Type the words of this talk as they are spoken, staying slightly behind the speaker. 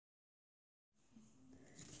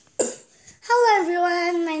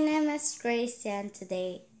is Grace, and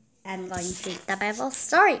today I'm going to read the Bible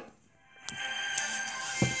story.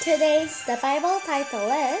 Today's the Bible title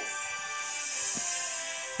is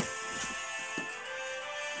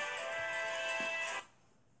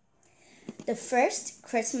The First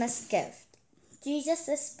Christmas Gift. Jesus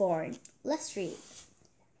is born. Let's read.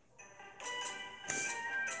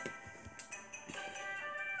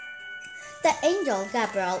 The angel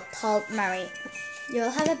Gabriel told Mary, "You'll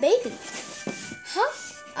have a baby." "Huh?"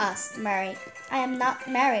 asked Mary. "I am not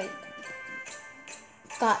married."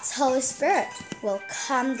 "God's Holy Spirit will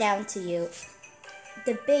come down to you.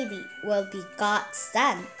 The baby will be God's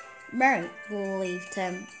son." Mary believed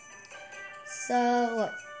him. So,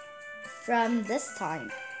 from this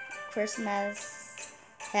time, Christmas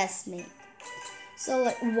has made. So,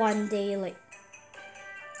 one day,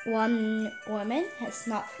 one woman has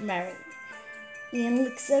not married.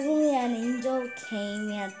 And suddenly an angel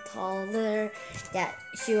came and told her that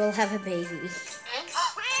she will have a baby.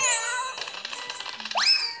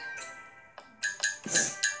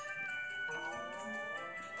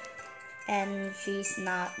 And she's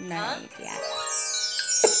not married yet.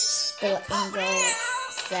 The angel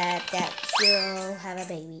said that she will have a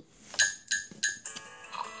baby.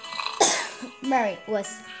 Mary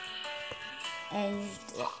was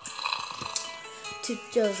engaged to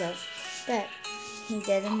Joseph, but he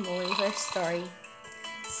didn't believe her story.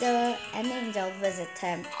 So an angel visited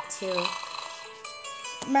him too.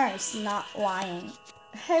 "Mary's not lying.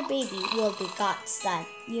 Her baby will be God's son.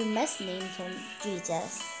 You must name him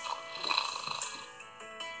Jesus."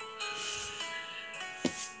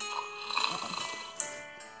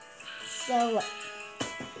 So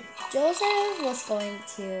Joseph was going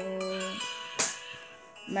to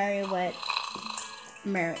marry with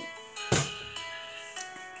Mary.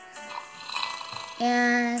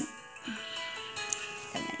 And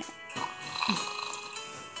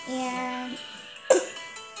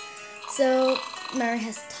so Mary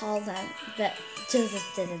has told them, but Joseph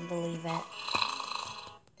didn't believe it.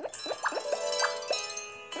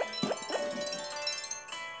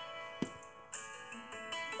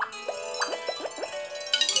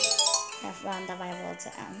 I found the Bible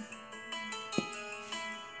down.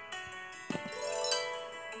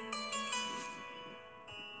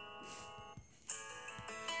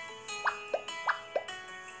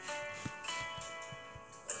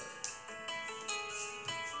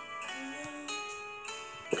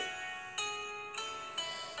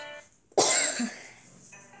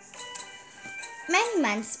 Many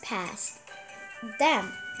months passed.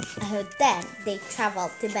 Then they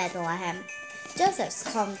traveled to Bethlehem, Joseph's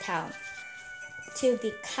hometown, to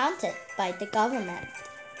be counted by the government.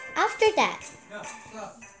 After that,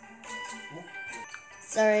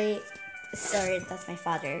 sorry, that's my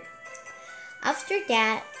father. After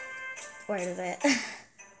that, where is it?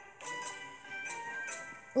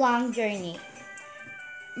 Long journey.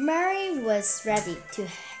 Mary was ready to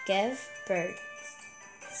give birth.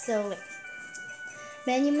 So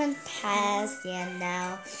many months passed, and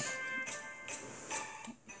now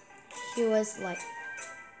she was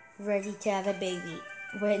ready to have a baby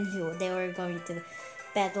when they were going to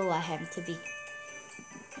Bethlehem to be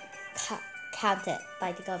counted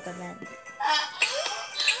by the government.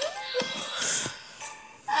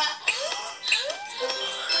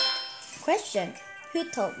 Question: who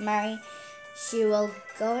told Mary she will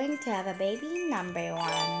going to have a baby? Number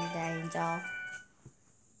 1, the angel.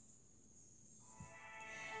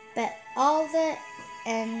 But all the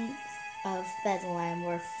ends of Bethlehem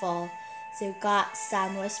were full, so God's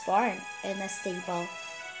son was born in a stable,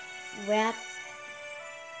 wrapped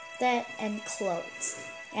in clothes,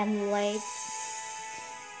 and laid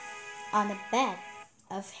on a bed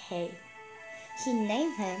of hay. He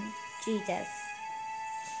named him Jesus.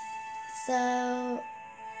 So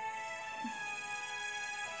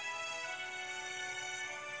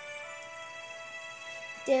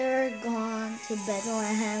they're gone to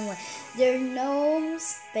Bethlehem. There's no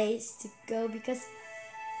space to go because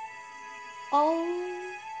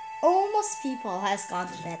almost people has gone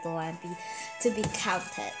to Bethlehem to be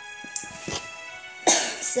counted.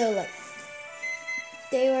 So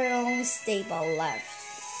they were only stable left.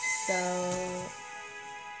 So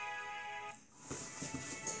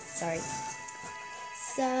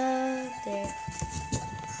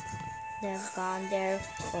they've gone there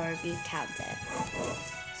for be counted.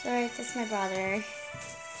 Sorry, that's my brother.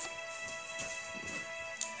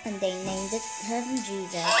 And they named him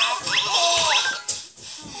Jesus.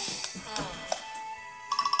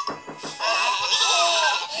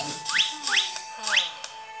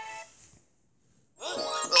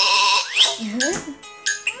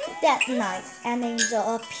 That night, an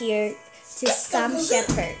angel appeared to some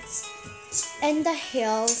shepherds in the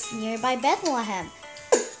hills nearby Bethlehem.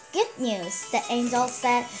 Good news, the angel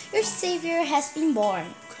said, your Savior has been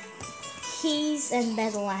born. He's in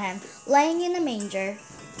Bethlehem, laying in a manger.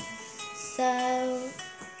 So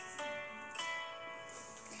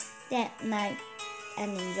that night,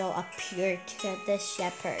 an angel appeared to the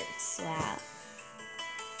shepherds. Wow.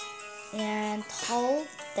 And told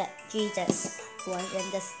that Jesus was in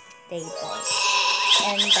the stable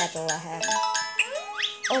in Bethlehem.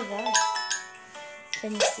 Oh wow.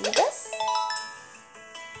 Can you see this?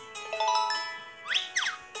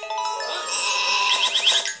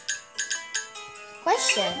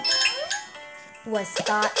 Question. Was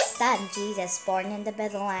God's son Jesus born in the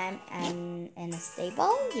Bethlehem and in a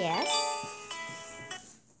stable? Yes.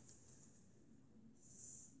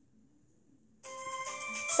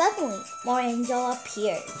 Suddenly, more angels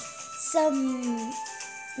appeared, so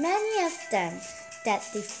many of them that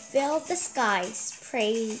they filled the skies,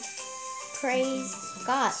 praised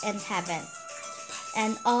God in heaven,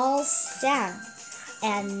 and all sang,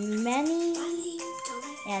 and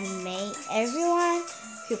may everyone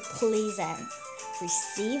who pleased him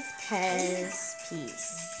receive his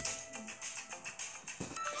peace.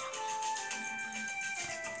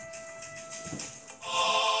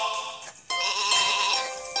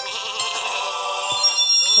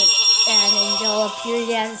 An angel appeared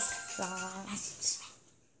and sang.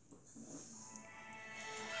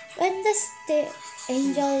 When the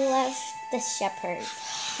angel left, the shepherd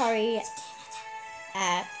hurried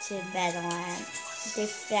up to Bethlehem. They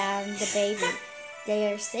found the baby,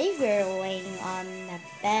 their Savior, laying on a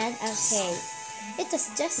bed of hay. It was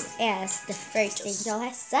just as the first angel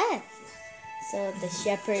had said. So the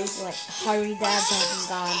shepherds hurried up and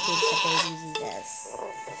gone to the baby Jesus.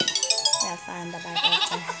 I found the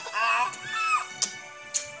Bible.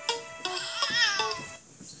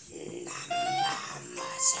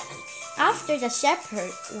 After the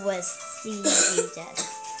shepherd was seen Jesus,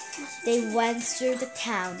 they went through the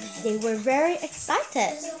town. They were very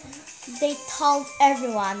excited. They told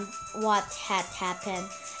everyone what had happened,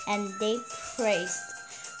 and they praised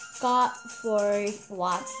God for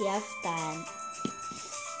what He had done.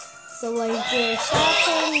 So they were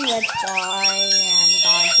shouting with joy and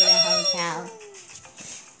gone to the hometown.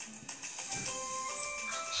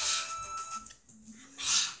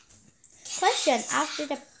 Question. After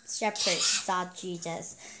the shepherds saw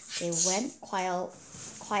Jesus, they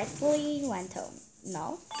quietly went home.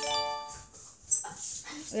 No?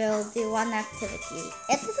 We'll do one activity.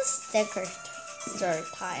 It is a sticker story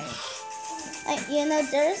time.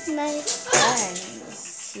 There's many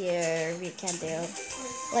things here we can do.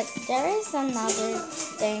 There is another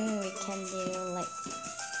thing we can do.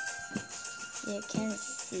 You can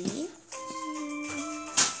see.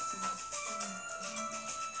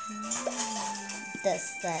 This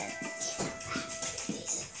thing.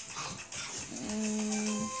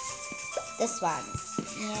 This one.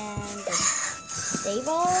 And the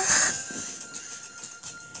stable.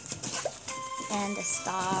 And the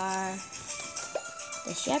star.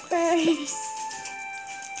 The shepherds.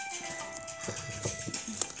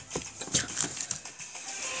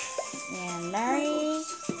 And Mary.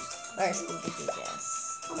 Where's baby Jesus?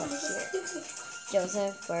 Here.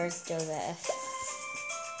 Joseph. Where's Joseph?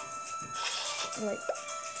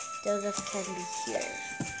 Joseph can be here.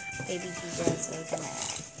 Baby Jesus, we're gonna.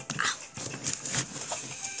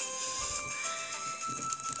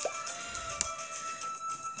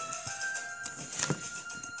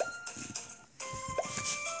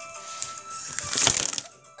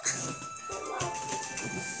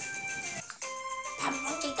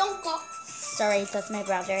 Sorry, that's my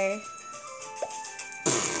brother.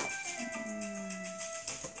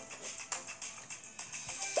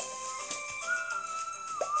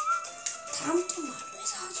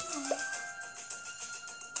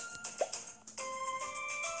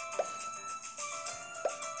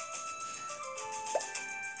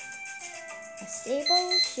 A stable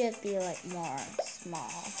should be more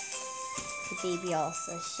small. The baby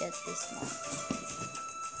also should be small.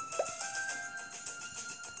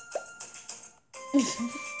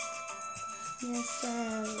 Yes, I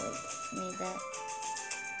would made that.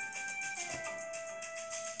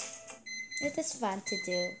 It is fun to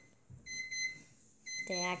do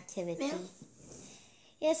the activity.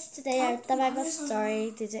 Yes, today I read the Bible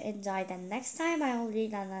story. Did you enjoy them? Next time I will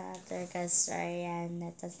read another good story,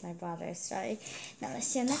 and that's my brother's story. Now let's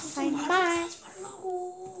see you next time. Bye!